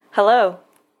Hello,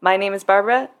 my name is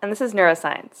Barbara, and this is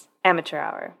Neuroscience, Amateur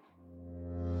Hour.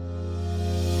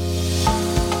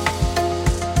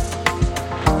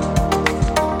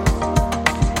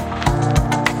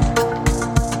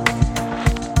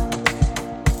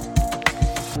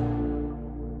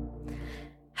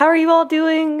 How are you all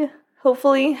doing?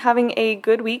 Hopefully having a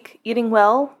good week, eating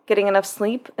well, getting enough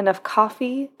sleep, enough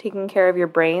coffee, taking care of your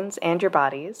brains and your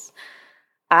bodies.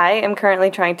 I am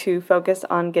currently trying to focus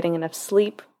on getting enough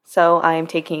sleep, so I am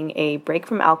taking a break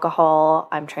from alcohol.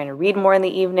 I'm trying to read more in the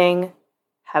evening.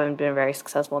 Haven't been very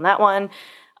successful in that one.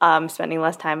 Spending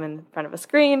less time in front of a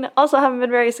screen. Also haven't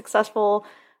been very successful.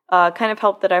 Kind of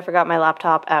helped that I forgot my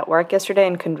laptop at work yesterday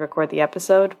and couldn't record the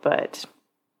episode, but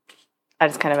I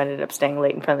just kind of ended up staying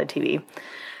late in front of the TV.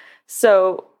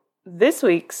 So this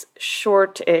week's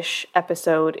short-ish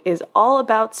episode is all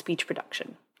about speech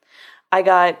production. I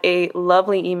got a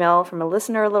lovely email from a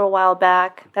listener a little while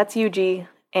back. That's Yuji.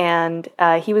 And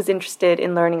he was interested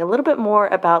in learning a little bit more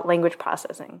about language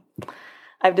processing.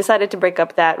 I've decided to break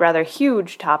up that rather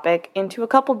huge topic into a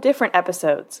couple different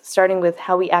episodes, starting with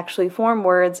how we actually form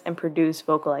words and produce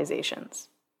vocalizations.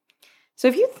 So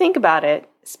if you think about it,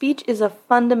 speech is a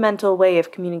fundamental way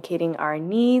of communicating our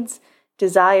needs,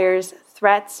 desires,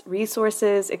 threats,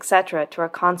 resources, etc. to our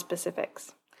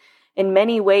conspecifics. In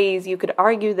many ways, you could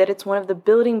argue that it's one of the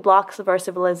building blocks of our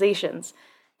civilizations,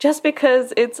 just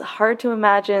because it's hard to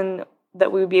imagine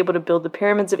that we would be able to build the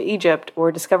pyramids of Egypt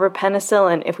or discover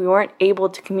penicillin if we weren't able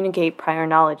to communicate prior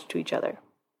knowledge to each other.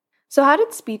 So how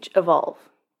did speech evolve?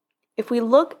 If we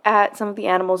look at some of the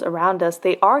animals around us,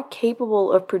 they are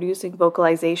capable of producing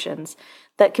vocalizations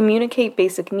that communicate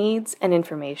basic needs and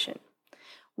information.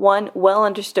 One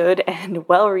well-understood and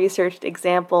well-researched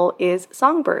example is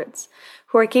songbirds,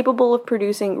 who are capable of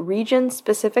producing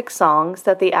region-specific songs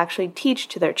that they actually teach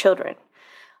to their children.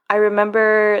 I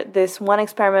remember this one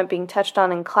experiment being touched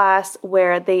on in class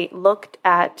where they looked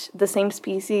at the same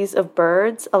species of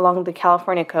birds along the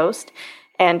California coast,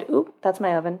 and, that's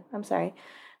my oven, I'm sorry.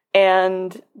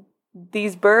 And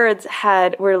these birds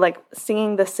were like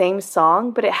singing the same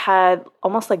song, but it had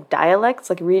almost like dialects,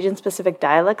 like region-specific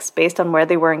dialects based on where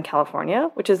they were in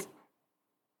California, which is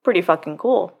pretty fucking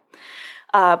cool.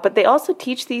 But they also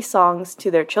teach these songs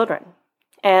to their children.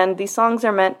 And these songs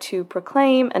are meant to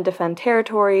proclaim and defend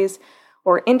territories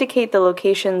or indicate the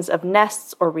locations of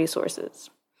nests or resources.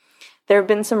 There have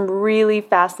been some really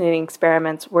fascinating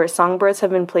experiments where songbirds have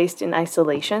been placed in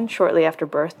isolation shortly after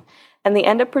birth, and they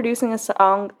end up producing a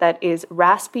song that is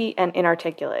raspy and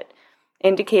inarticulate,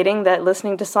 indicating that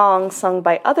listening to songs sung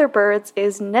by other birds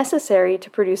is necessary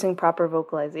to producing proper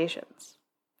vocalizations.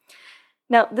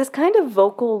 Now, this kind of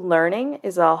vocal learning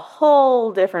is a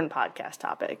whole different podcast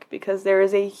topic because there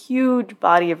is a huge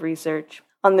body of research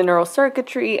on the neural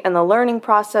circuitry and the learning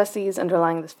processes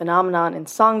underlying this phenomenon in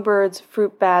songbirds,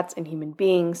 fruit bats, and human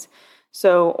beings.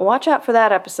 So watch out for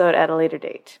that episode at a later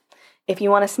date. If you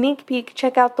want a sneak peek,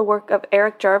 check out the work of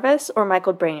Eric Jarvis or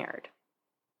Michael Brainerd.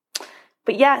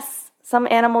 But yes, some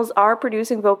animals are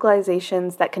producing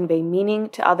vocalizations that convey meaning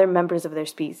to other members of their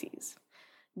species.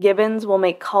 Gibbons will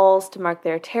make calls to mark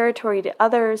their territory to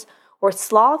others, or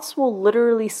sloths will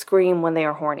literally scream when they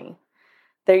are horny.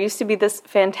 There used to be this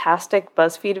fantastic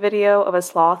BuzzFeed video of a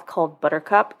sloth called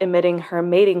Buttercup emitting her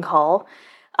mating call,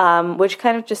 which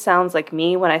kind of just sounds like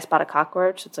me when I spot a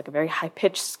cockroach. It's like a very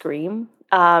high-pitched scream.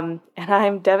 And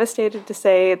I'm devastated to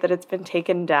say that it's been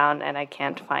taken down and I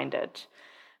can't find it.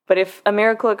 But if a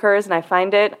miracle occurs and I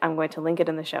find it, I'm going to link it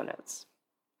in the show notes.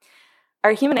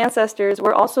 Our human ancestors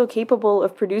were also capable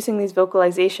of producing these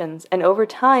vocalizations, and over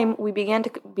time, we began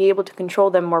to be able to control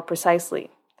them more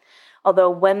precisely. Although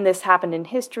when this happened in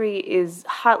history is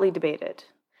hotly debated.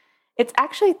 It's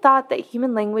actually thought that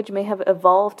human language may have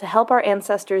evolved to help our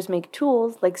ancestors make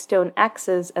tools like stone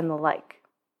axes and the like.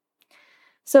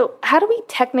 So, how do we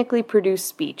technically produce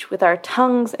speech with our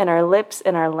tongues and our lips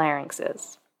and our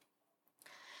larynxes?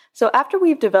 So after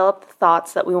we've developed the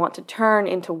thoughts that we want to turn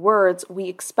into words, we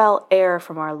expel air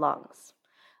from our lungs.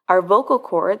 Our vocal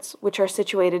cords, which are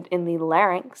situated in the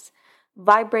larynx,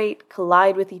 vibrate,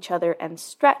 collide with each other, and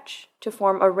stretch to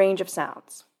form a range of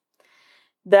sounds.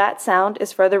 That sound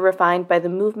is further refined by the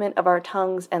movement of our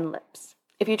tongues and lips.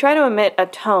 If you try to emit a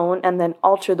tone and then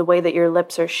alter the way that your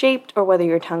lips are shaped, or whether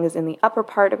your tongue is in the upper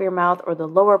part of your mouth or the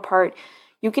lower part,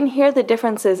 you can hear the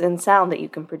differences in sound that you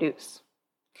can produce.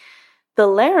 The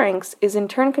larynx is in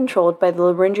turn controlled by the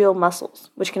laryngeal muscles,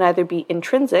 which can either be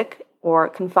intrinsic, or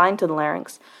confined to the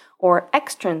larynx, or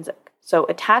extrinsic, so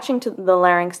attaching to the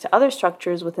larynx to other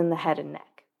structures within the head and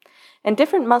neck. And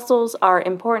different muscles are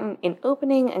important in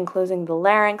opening and closing the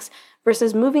larynx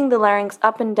versus moving the larynx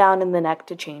up and down in the neck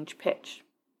to change pitch.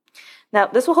 Now,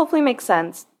 this will hopefully make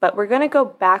sense, but we're going to go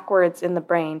backwards in the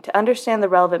brain to understand the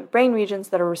relevant brain regions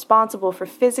that are responsible for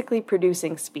physically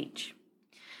producing speech.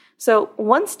 So,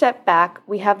 one step back,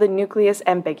 we have the nucleus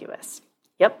ambiguus.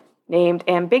 Yep, named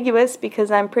ambiguous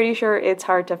because I'm pretty sure it's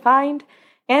hard to find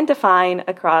and define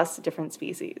across different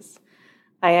species.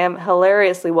 I am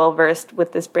hilariously well-versed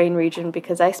with this brain region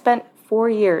because I spent 4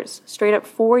 years, straight up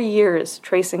 4 years,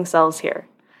 tracing cells here.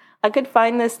 I could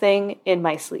find this thing in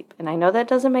my sleep, and I know that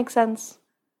doesn't make sense,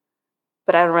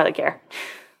 but I don't really care.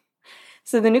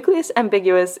 So the nucleus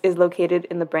ambiguus is located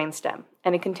in the brainstem,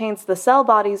 and it contains the cell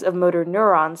bodies of motor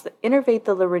neurons that innervate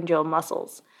the laryngeal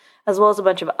muscles, as well as a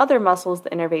bunch of other muscles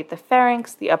that innervate the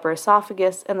pharynx, the upper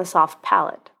esophagus, and the soft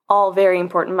palate. All very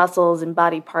important muscles and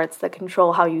body parts that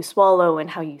control how you swallow and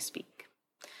how you speak.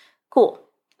 Cool.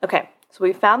 Okay, so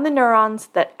we found the neurons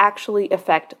that actually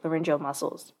affect laryngeal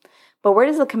muscles. But where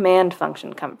does the command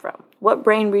function come from? What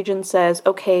brain region says,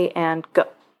 okay, and go?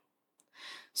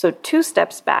 So 2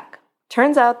 steps back.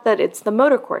 Turns out that it's the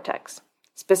motor cortex,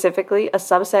 specifically a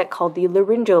subset called the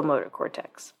laryngeal motor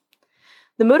cortex.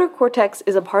 The motor cortex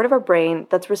is a part of our brain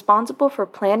that's responsible for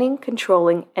planning,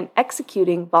 controlling, and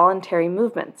executing voluntary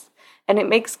movements, and it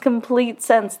makes complete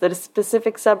sense that a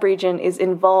specific subregion is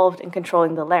involved in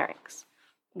controlling the larynx.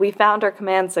 We found our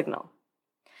command signal.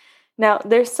 Now,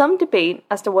 there's some debate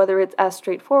as to whether it's as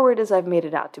straightforward as I've made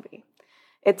it out to be.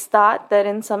 It's thought that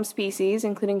in some species,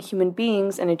 including human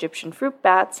beings and Egyptian fruit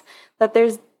bats, that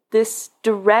there's this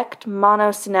direct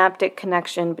monosynaptic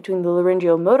connection between the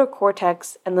laryngeal motor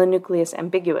cortex and the nucleus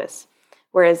ambiguus,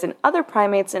 whereas in other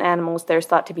primates and animals there's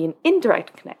thought to be an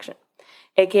indirect connection,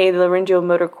 aka the laryngeal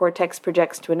motor cortex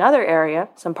projects to another area,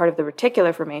 some part of the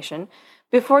reticular formation,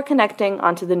 before connecting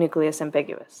onto the nucleus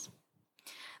ambiguus.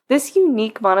 This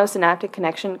unique monosynaptic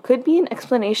connection could be an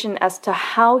explanation as to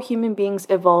how human beings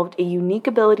evolved a unique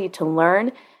ability to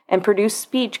learn and produce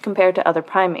speech compared to other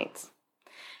primates.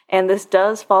 And this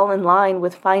does fall in line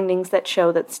with findings that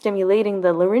show that stimulating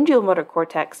the laryngeal motor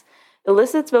cortex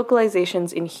elicits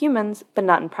vocalizations in humans, but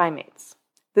not in primates.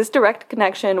 This direct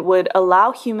connection would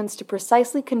allow humans to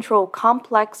precisely control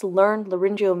complex learned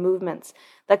laryngeal movements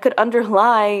that could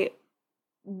underlie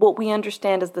what we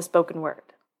understand as the spoken word.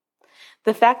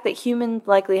 The fact that humans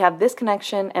likely have this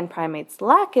connection and primates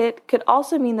lack it could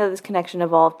also mean that this connection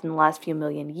evolved in the last few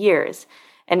million years,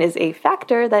 and is a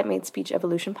factor that made speech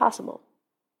evolution possible.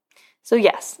 So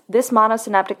yes, this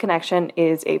monosynaptic connection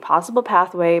is a possible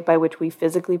pathway by which we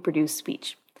physically produce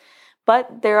speech.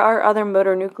 But there are other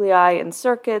motor nuclei and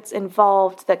circuits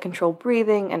involved that control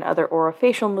breathing and other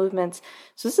orofacial movements,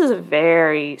 so this is a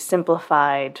very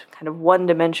simplified, kind of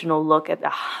one-dimensional look at a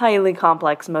highly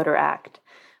complex motor act.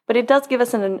 But it does give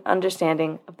us an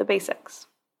understanding of the basics.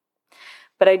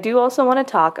 But I do also want to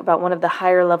talk about one of the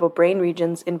higher-level brain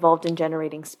regions involved in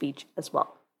generating speech as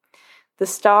well. The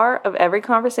star of every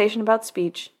conversation about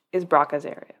speech is Broca's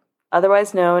area,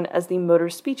 otherwise known as the motor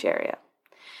speech area.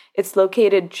 It's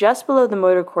located just below the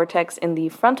motor cortex in the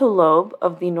frontal lobe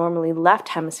of the normally left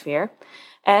hemisphere,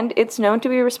 and it's known to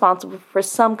be responsible for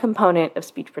some component of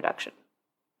speech production.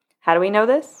 How do we know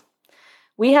this?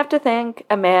 We have to thank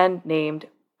a man named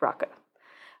Broca,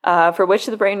 for which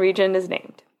the brain region is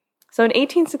named. So in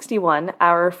 1861,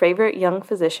 our favorite young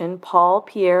physician, Paul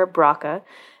Pierre Broca,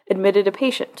 admitted a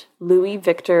patient, Louis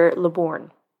Victor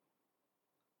Leborgne.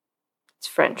 It's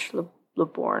French,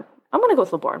 Leborgne. I'm going to go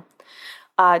with Leborgne.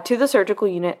 To the surgical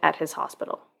unit at his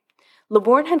hospital.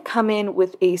 Leborgne had come in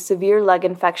with a severe leg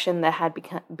infection that had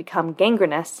become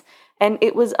gangrenous, and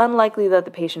it was unlikely that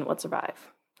the patient would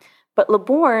survive. But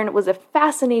Leborgne was a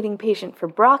fascinating patient for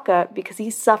Broca because he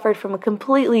suffered from a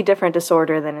completely different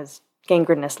disorder than his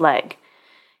gangrenous leg.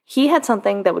 He had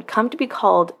something that would come to be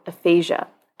called aphasia,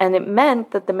 and it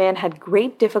meant that the man had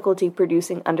great difficulty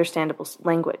producing understandable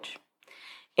language.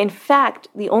 In fact,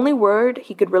 the only word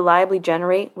he could reliably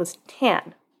generate was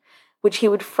tan, which he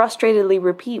would frustratedly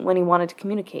repeat when he wanted to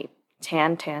communicate.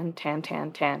 Tan, tan, tan,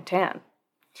 tan, tan, tan.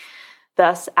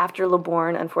 Thus, after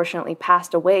Leborgne unfortunately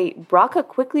passed away, Broca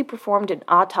quickly performed an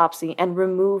autopsy and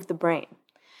removed the brain.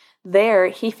 There,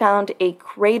 he found a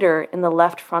crater in the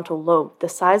left frontal lobe, the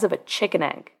size of a chicken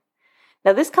egg.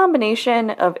 Now, this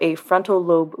combination of a frontal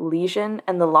lobe lesion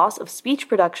and the loss of speech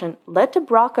production led to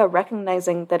Broca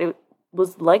recognizing that it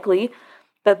was likely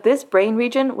that this brain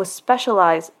region was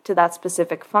specialized to that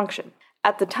specific function.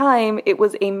 At the time, it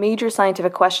was a major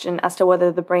scientific question as to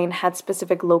whether the brain had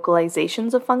specific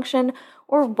localizations of function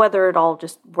or whether it all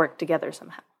just worked together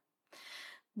somehow.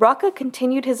 Broca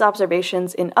continued his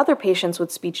observations in other patients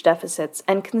with speech deficits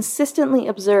and consistently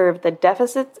observed that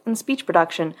deficits in speech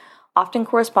production often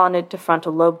corresponded to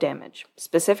frontal lobe damage,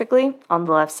 specifically on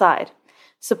the left side.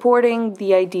 supporting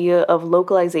the idea of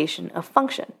localization of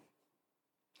function.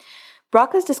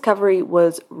 Braca's discovery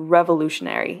was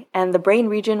revolutionary, and the brain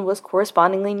region was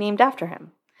correspondingly named after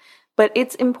him. But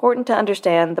it's important to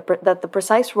understand that the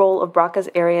precise role of Braca's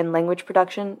area in language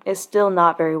production is still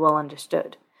not very well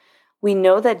understood. We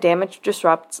know that damage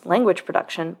disrupts language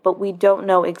production, but we don't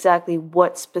know exactly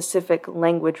what specific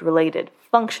language-related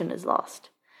function is lost.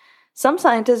 Some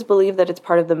scientists believe that it's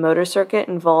part of the motor circuit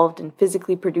involved in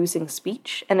physically producing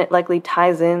speech, and it likely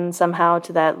ties in somehow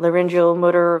to that laryngeal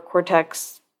motor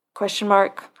cortex ?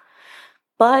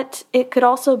 But it could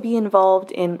also be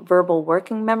involved in verbal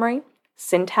working memory,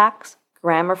 syntax,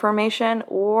 grammar formation,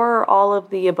 or all of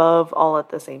the above all at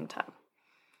the same time.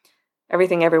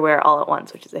 Everything Everywhere All at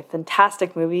Once, which is a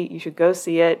fantastic movie. You should go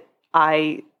see it.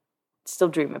 I still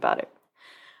dream about it.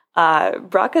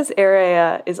 Braca's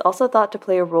area is also thought to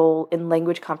play a role in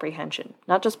language comprehension,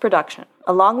 not just production,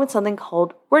 along with something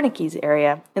called Wernicke's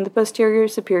area in the posterior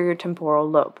superior temporal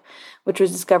lobe, which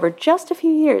was discovered just a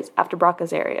few years after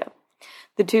Braca's area.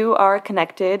 The two are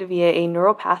connected via a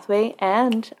neural pathway,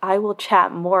 and I will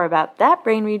chat more about that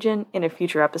brain region in a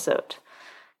future episode.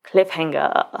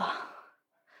 Cliffhanger.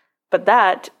 But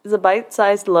that is a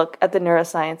bite-sized look at the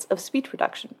neuroscience of speech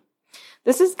production.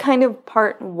 This is kind of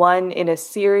part one in a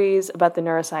series about the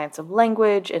neuroscience of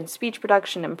language and speech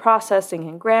production and processing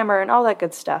and grammar and all that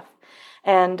good stuff.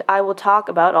 And I will talk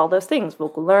about all those things,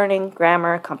 vocal learning,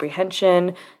 grammar,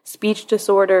 comprehension, speech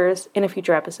disorders, in a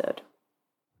future episode.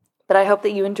 But I hope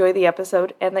that you enjoy the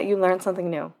episode and that you learn something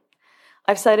new.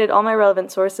 I've cited all my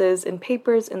relevant sources and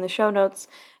papers in the show notes,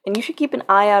 and you should keep an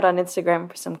eye out on Instagram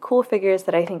for some cool figures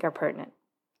that I think are pertinent.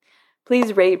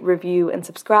 Please rate, review, and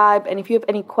subscribe, and if you have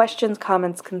any questions,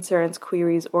 comments, concerns,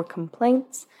 queries, or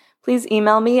complaints, please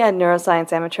email me at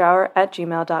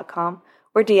neuroscienceamateurhour@gmail.com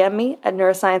or DM me at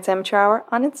neuroscienceamateurhour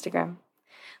on Instagram.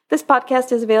 This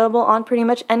podcast is available on pretty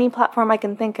much any platform I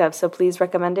can think of, so please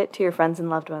recommend it to your friends and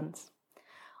loved ones.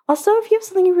 Also, if you have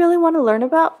something you really want to learn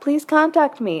about, please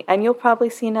contact me, and you'll probably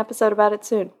see an episode about it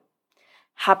soon.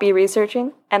 Happy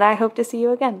researching, and I hope to see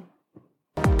you again.